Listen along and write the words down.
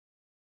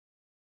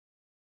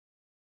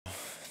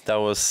that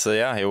was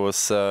yeah. It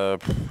was the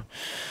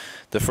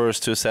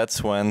first two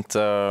sets went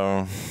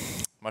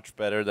much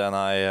better than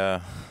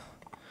I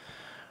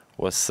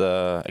was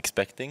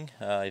expecting,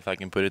 if I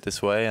can put it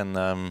this way,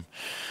 and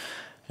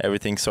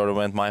everything sort of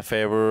went my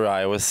favor.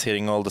 I was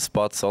hitting all the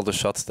spots, all the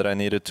shots that I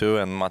needed to,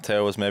 and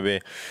Matteo was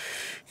maybe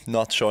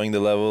not showing the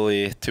level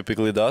he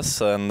typically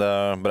does, and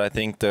but I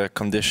think the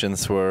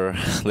conditions were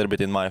a little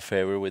bit in my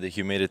favor with the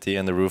humidity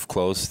and the roof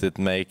closed. It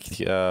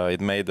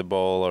made the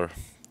ball or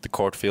the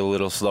court feel a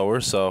little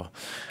slower, so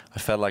I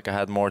felt like I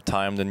had more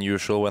time than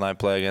usual when I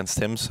play against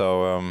him.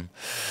 So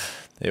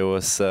it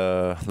was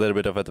a little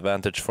bit of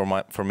advantage for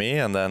me,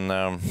 and then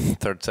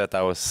third set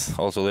I was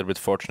also a little bit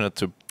fortunate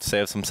to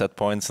save some set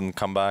points and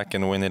come back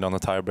and win it on a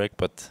tiebreak.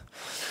 But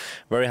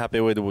very happy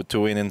to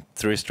win in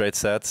 3 straight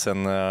sets,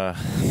 and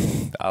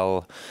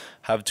I'll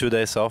have 2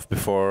 days off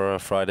before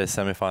Friday's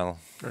semifinal.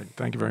 Great,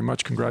 thank you very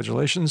much.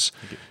 Congratulations.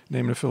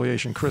 Name and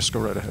affiliation, Chris.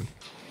 Go right ahead.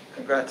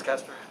 Congrats,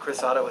 Casper.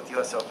 Chris Otto with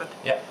US Open.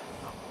 Yeah.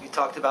 You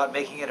talked about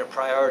making it a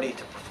priority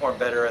to perform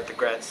better at the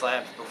Grand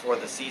Slams before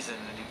the season,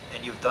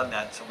 and you've done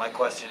that. So my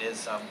question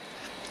is, are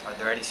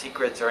there any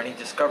secrets or any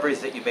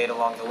discoveries that you made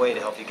along the way to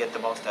help you get the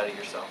most out of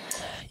yourself?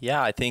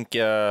 Yeah, I think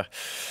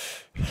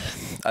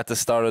at the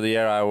start of the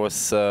year I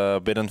was a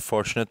bit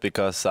unfortunate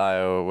because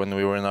when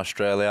we were in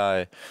Australia,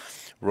 I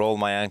rolled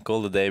my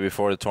ankle the day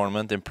before the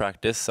tournament in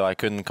practice, so I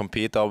couldn't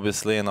compete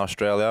obviously in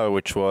Australia,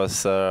 which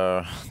was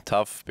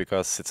tough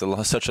because it's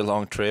such a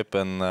long trip,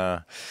 and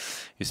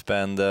you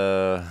spend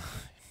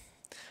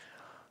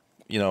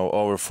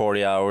over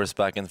 40 hours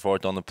back and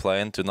forth on the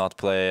plane. To not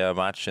play a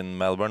match in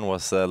Melbourne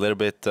was a little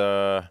bit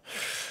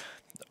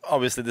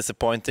obviously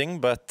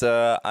disappointing, but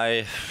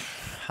I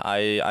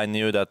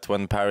knew that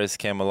when Paris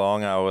came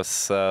along, I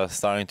was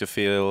starting to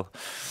feel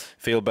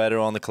better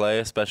on the clay,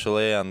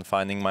 especially, and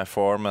finding my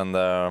form, and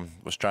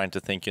was trying to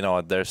think,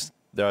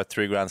 there are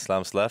 3 Grand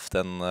Slams left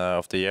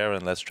of the year,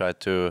 and let's try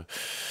to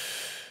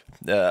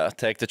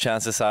take the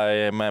chances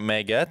I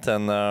may get.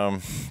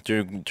 And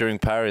during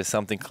Paris,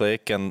 something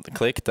clicked,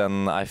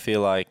 and I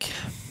feel like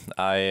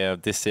I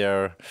this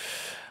year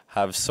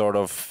have sort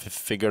of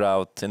figured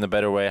out in a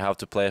better way how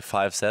to play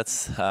 5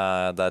 sets,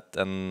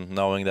 and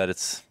knowing that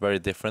it's very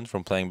different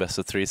from playing best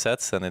of 3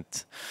 sets, and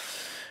it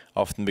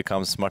often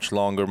becomes much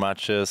longer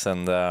matches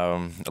and a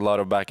lot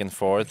of back and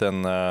forth,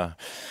 and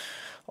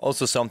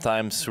also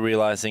sometimes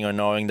realizing or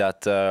knowing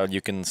that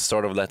you can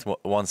sort of let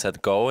one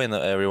set go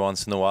every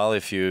once in a while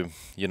if you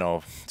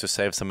to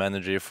save some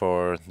energy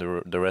for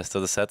the rest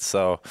of the sets.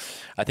 So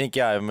I think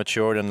I've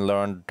matured and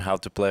learned how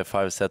to play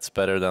 5 sets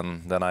better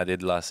than I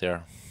did last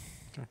year.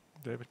 Okay,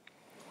 David.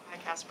 Hi,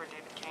 Casper.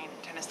 David Kane,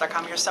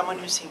 Tennis.com. You're someone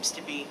who seems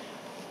to be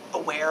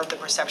aware of the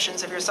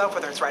perceptions of yourself,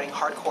 whether it's riding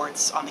hard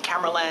courts on the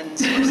camera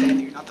lens or saying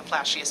that you're not the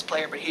flashiest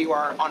player, but here you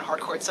are on hard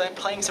courts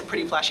playing some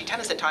pretty flashy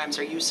tennis at times.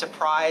 Are you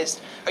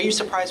surprised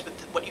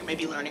with what you may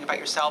be learning about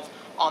yourself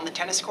on the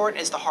tennis court?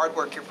 Is the hard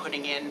work you're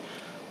putting in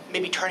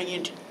maybe turning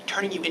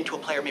you into a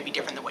player maybe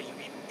different than what you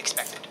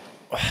expected?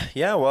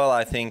 Yeah, well,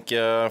 I think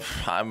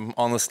I'm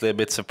honestly a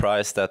bit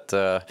surprised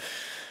that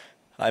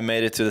I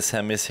made it to the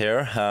semis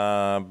here,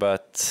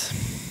 but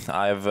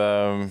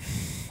I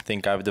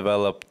think I've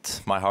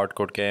developed my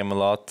hardcourt game a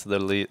lot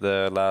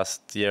the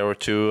last year or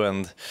two,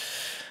 and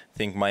I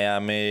think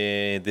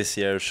Miami this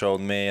year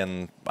showed me,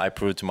 and I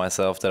proved to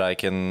myself that I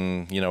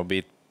can,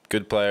 beat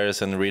good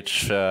players and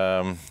reach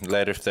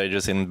later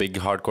stages in big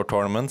hardcourt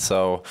tournaments.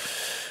 So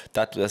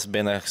that has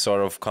been a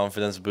sort of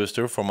confidence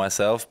booster for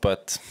myself.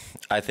 But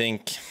I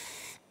think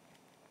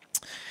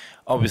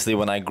obviously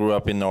when I grew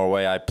up in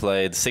Norway, I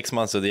played 6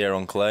 months of the year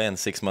on clay and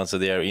 6 months of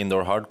the year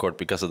indoor hardcourt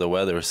because of the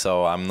weather.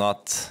 So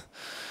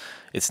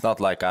it's not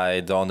like I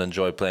don't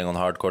enjoy playing on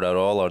hardcourt at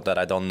all, or that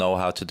I don't know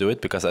how to do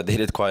it, because I did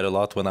it quite a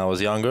lot when I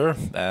was younger.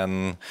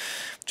 And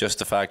just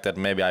the fact that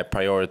maybe I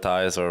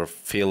prioritize or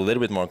feel a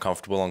little bit more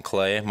comfortable on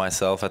clay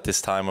myself at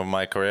this time of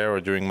my career or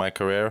during my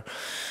career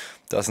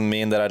doesn't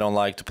mean that I don't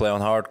like to play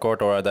on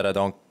hardcourt, or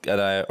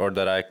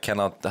that I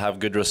cannot have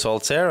good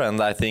results here.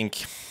 And I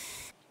think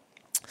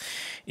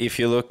if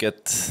you look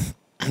at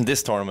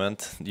this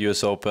tournament,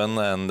 US Open,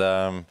 and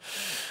a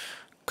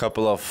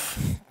couple of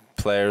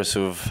players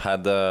who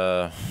have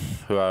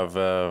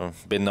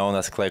been known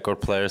as clay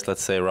court players,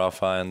 let's say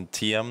Rafa and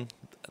TM,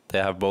 they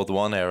have both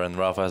won here, and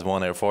Rafa has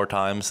won here 4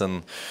 times.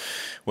 And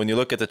when you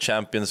look at the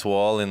champions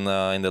wall in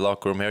the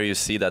locker room here, you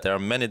see that there are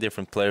many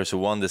different players who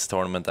won this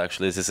tournament.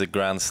 Actually, this is a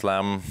Grand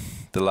Slam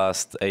the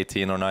last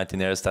 18 or 19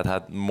 years that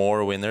had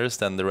more winners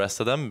than the rest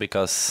of them,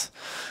 because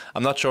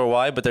I'm not sure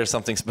why, but there's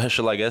something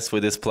special, I guess,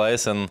 with this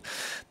place. And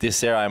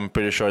this year I'm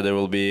pretty sure there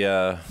will be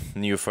a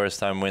new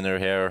first-time winner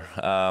here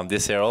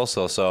this year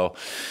also. So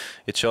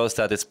it shows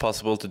that it's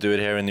possible to do it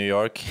here in New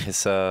York.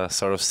 It's a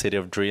sort of city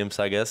of dreams,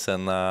 I guess,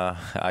 and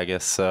I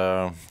guess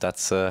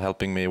that's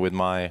helping me with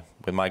my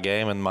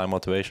game and my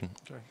motivation.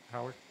 Okay,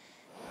 Howard.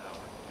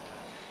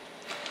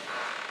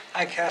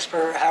 Hi,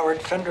 Casper. Howard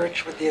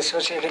Fendrich with the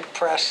Associated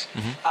Press.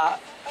 I'd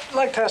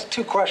like to ask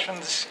 2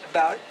 questions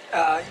about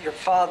your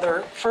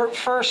father.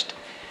 First,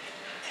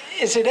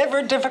 is it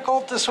ever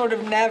difficult to sort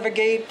of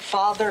navigate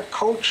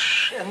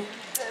father-coach and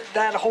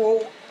that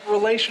whole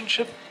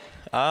relationship?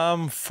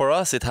 For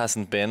us, it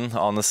hasn't been,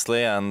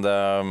 honestly, and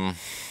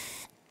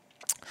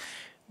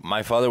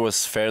my father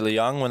was fairly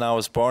young when I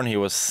was born. He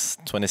was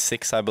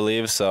 26, I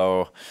believe.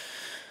 So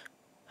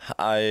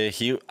I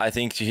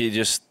think he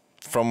just,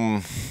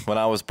 from when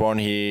I was born,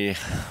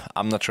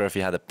 I'm not sure if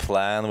he had a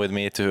plan with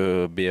me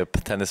to be a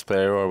tennis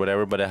player or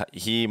whatever, but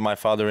my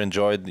father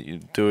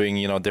enjoyed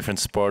doing, different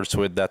sports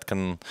with that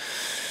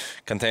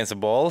contains a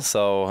ball.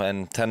 So,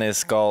 and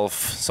tennis, golf,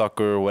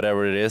 soccer,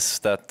 whatever it is,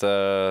 that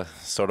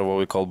sort of what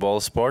we call ball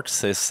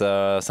sports is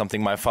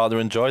something my father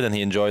enjoyed, and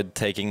he enjoyed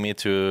taking me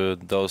to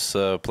those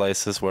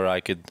places where I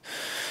could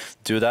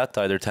do that,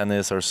 either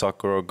tennis or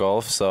soccer or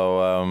golf.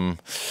 So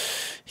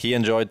he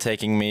enjoyed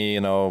taking me,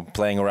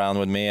 playing around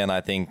with me, and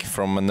I think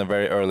from a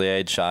very early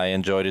age I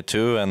enjoyed it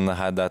too, and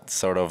had that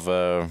sort of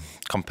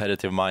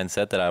competitive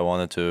mindset that I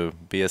wanted to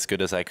be as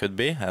good as I could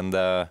be. And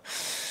I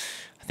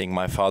think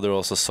my father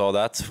also saw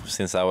that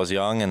since I was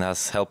young, and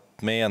has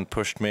helped me and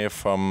pushed me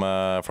from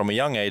a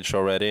young age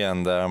already.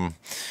 And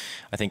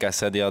I think I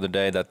said the other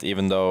day that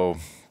even though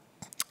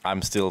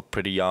I'm still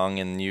pretty young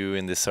and new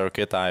in this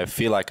circuit, I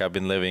feel like I've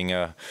been living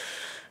a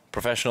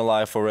professional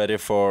life already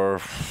for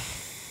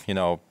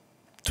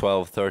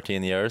 12,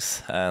 13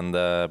 years, and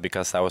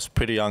because I was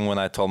pretty young when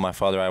I told my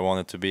father I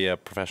wanted to be a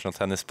professional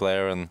tennis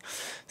player, and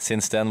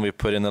since then we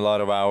put in a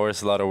lot of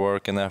hours, a lot of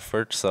work and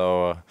effort.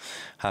 So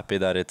happy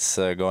that it's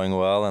going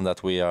well and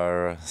that we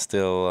are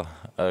still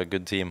a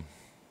good team.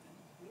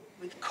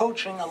 With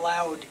coaching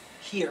allowed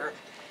here,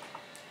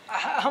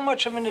 how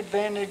much of an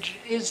advantage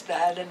is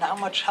that, and how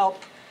much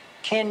help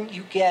can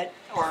you get,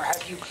 or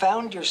have you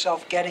found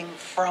yourself getting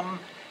from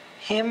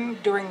him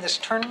during this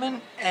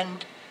tournament?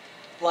 And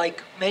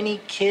like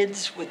many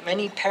kids with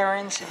many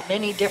parents in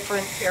many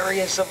different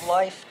areas of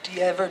life, do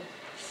you ever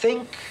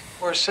think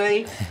or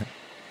say,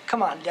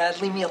 come on,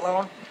 Dad, leave me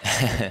alone?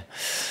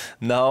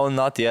 No,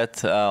 not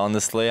yet,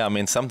 honestly. I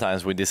mean,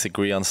 sometimes we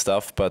disagree on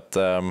stuff, but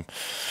the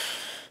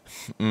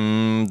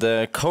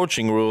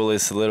coaching rule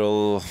is a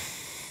little,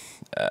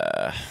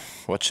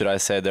 what should I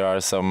say, there are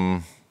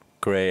some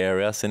gray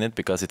areas in it,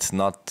 because it's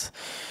not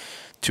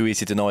too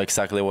easy to know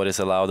exactly what is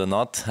allowed or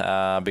not,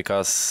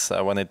 because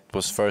when it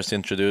was first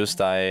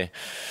introduced, I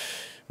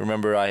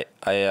remember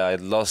I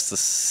lost the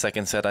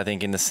second set, I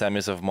think, in the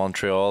semis of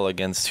Montreal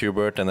against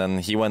Hubert, and then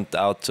he went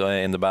out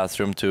in the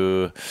bathroom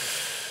to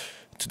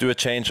do a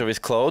change of his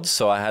clothes,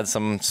 so I had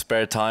some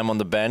spare time on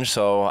the bench,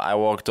 so I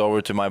walked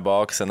over to my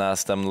box and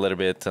asked them a little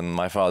bit, and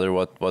my father,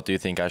 what do you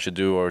think I should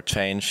do or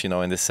change,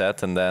 in this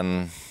set? And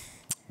then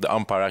the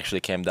umpire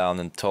actually came down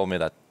and told me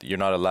that you're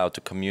not allowed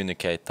to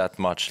communicate that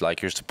much.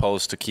 Like, you're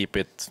supposed to keep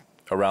it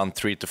around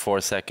 3 to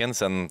 4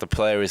 seconds, and the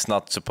player is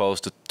not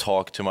supposed to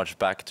talk too much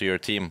back to your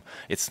team.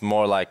 It's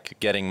more like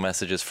getting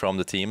messages from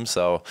the team.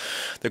 So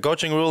the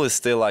coaching rule is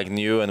still like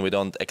new, and we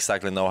don't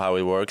exactly know how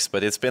it works,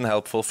 but it's been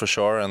helpful for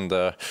sure. And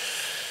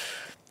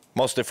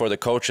mostly for the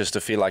coaches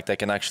to feel like they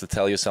can actually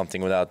tell you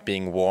something without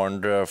being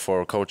warned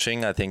for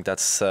coaching. I think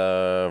that's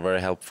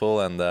very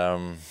helpful.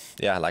 And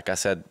yeah, like I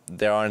said,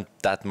 there aren't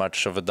that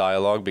much of a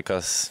dialogue,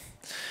 because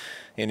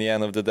in the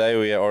end of the day,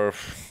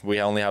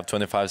 we only have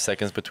 25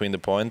 seconds between the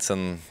points,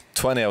 and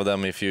 20 of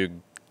them, if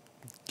you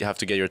have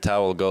to get your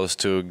towel, goes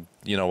to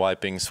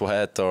wiping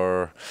sweat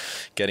or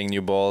getting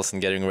new balls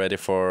and getting ready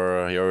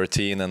for your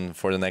routine and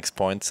for the next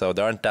point. So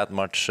there aren't that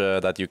much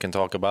that you can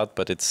talk about,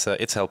 but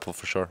it's helpful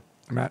for sure.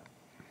 Matt?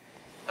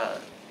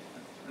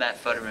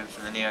 Matt Futterman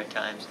from the New York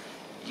Times.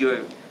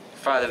 Your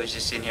father was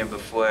just in here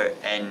before,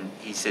 and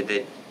he said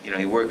that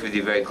he worked with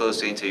you very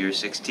closely until you were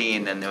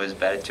 16. Then there was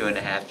about a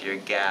 2.5-year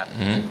gap,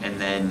 and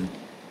then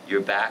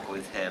you're back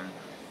with him,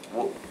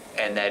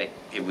 and that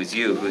it was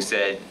you who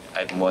said,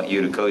 "I want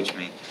you to coach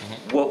me."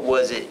 What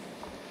was it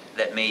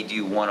that made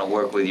you want to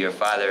work with your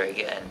father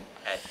again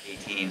at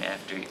 18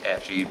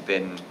 after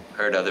you'd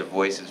heard other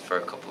voices for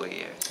a couple of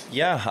years?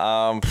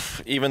 Yeah,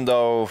 even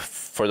though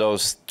for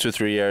those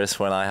 2-3 years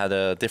when I had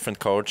a different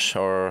coach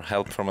or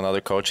help from another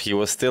coach, he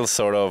was still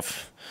sort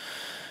of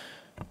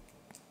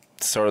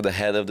the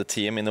head of the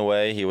team in a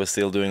way. He was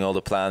still doing all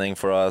the planning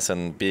for us,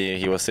 and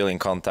he was still in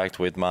contact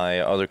with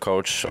my other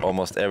coach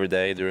almost every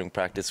day during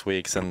practice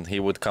weeks, and he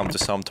would come to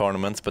some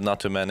tournaments, but not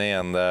too many.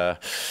 And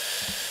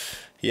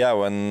yeah,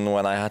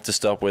 when I had to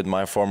stop with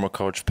my former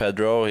coach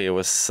Pedro,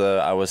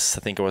 I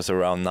think I was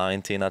around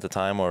 19 at the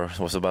time, or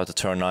was about to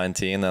turn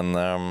 19,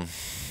 and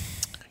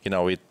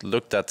we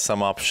looked at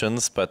some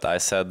options, but I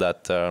said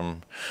that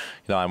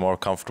I'm more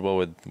comfortable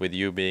with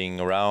you being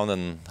around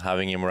and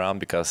having him around,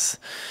 because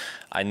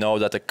I know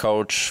that the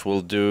coach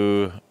will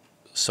do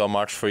so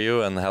much for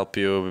you and help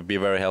you, be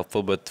very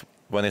helpful, but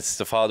when it's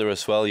the father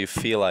as well, you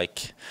feel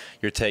like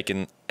you're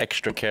taken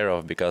extra care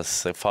of,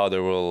 because the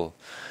father will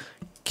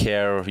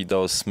care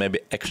those maybe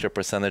extra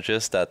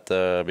percentages that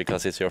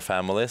because it's your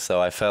family.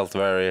 So I felt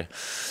very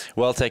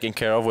well taken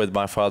care of with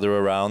my father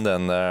around,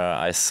 and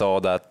I saw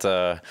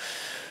that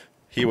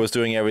he was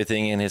doing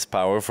everything in his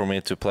power for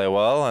me to play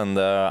well, and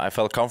I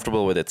felt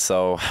comfortable with it.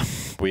 So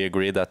we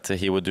agreed that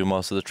he would do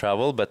most of the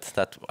travel, but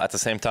that at the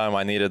same time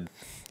I needed,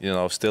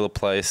 still a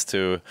place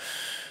to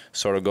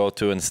sort of go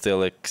to and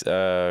still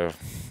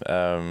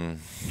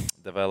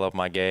develop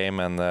my game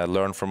and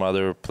learn from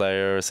other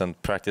players and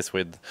practice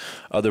with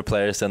other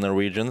players than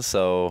Norwegians.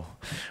 So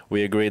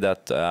we agreed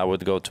that I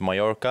would go to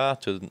Mallorca,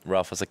 to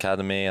Rafa's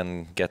academy,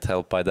 and get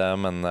help by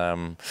them.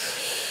 And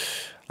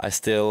I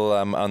still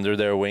am under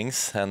their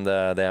wings, and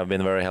they have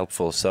been very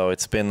helpful. So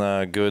it's been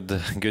a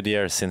good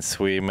year since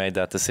we made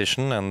that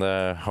decision,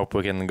 and hope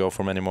we can go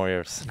for many more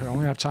years. I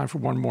only have time for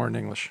one more in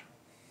English.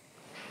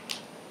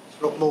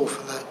 Rob Moore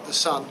from the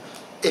Sun.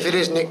 If it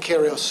is Nick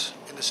Kyrgios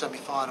in the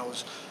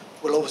semi-finals,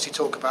 we'll obviously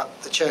talk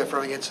about the chair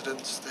throwing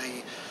incidents,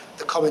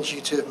 the comments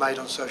you two have made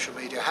on social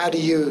media. How do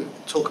you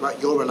talk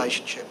about your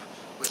relationship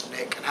with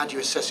Nick, and how do you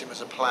assess him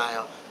as a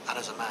player and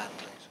as a man,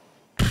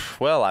 please?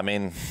 Well, I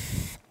mean,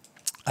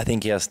 I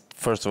think he has,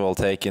 first of all,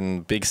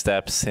 taken big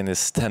steps in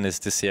his tennis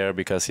this year,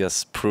 because he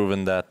has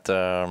proven that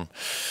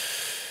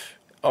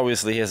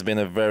obviously he has been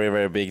a very,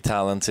 very big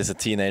talent since a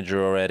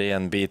teenager already,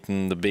 and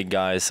beaten the big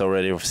guys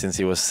already since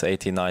he was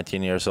 18,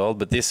 19 years old.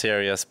 But this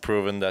year he has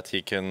proven that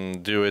he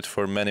can do it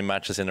for many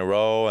matches in a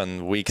row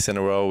and weeks in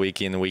a row,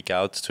 week in, week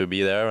out, to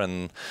be there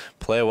and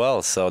play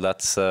well. So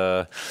that's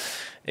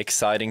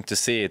exciting to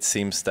see. It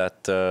seems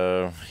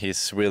that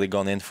he's really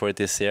gone in for it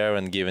this year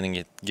and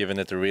given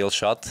it a real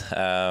shot,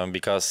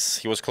 because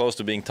he was close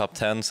to being top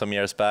 10 some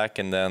years back,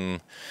 and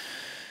then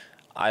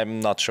I'm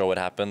not sure what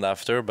happened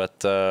after,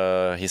 but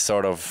he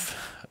sort of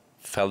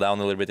fell down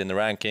a little bit in the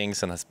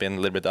rankings and has been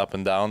a little bit up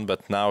and down.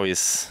 But now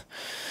he's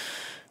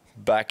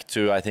back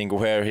to, I think,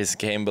 where his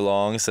game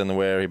belongs and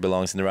where he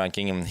belongs in the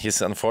ranking. And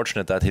he's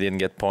unfortunate that he didn't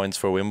get points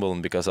for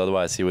Wimbledon, because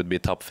otherwise he would be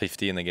top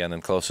 15 again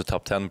and close to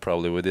top 10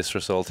 probably with this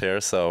result here.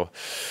 So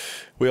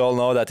we all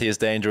know that he's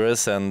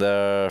dangerous, and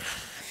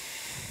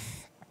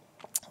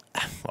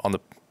on the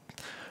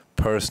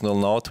personal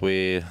note,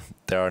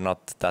 there are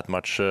not that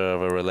much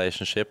of a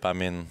relationship. I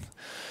mean,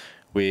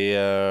 we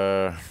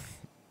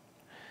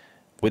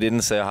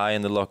didn't say hi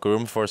in the locker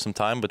room for some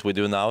time, but we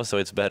do now, so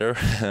it's better.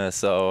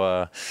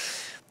 So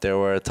there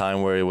were a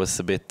time where it was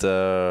a bit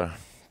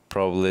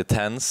probably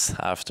tense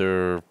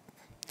after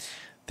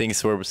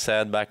things were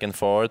said back and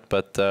forth,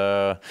 but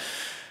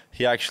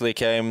he actually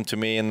came to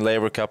me in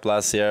Labour Cup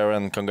last year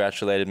and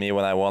congratulated me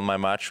when I won my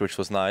match, which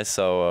was nice.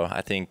 So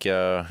I think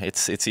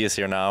it's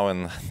easier now,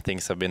 and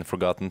things have been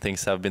forgotten,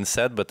 things have been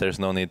said, but there's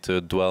no need to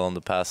dwell on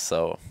the past.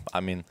 So I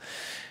mean,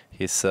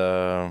 he's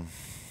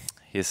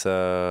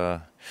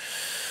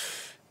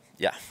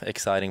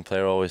exciting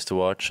player always to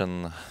watch,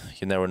 and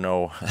you never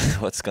know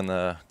what's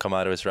gonna come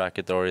out of his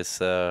racket or his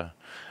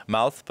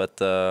mouth. But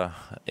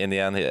in the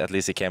end, at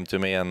least he came to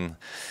me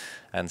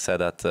and said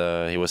that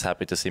he was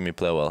happy to see me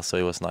play well, so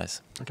it was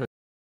nice. Okay.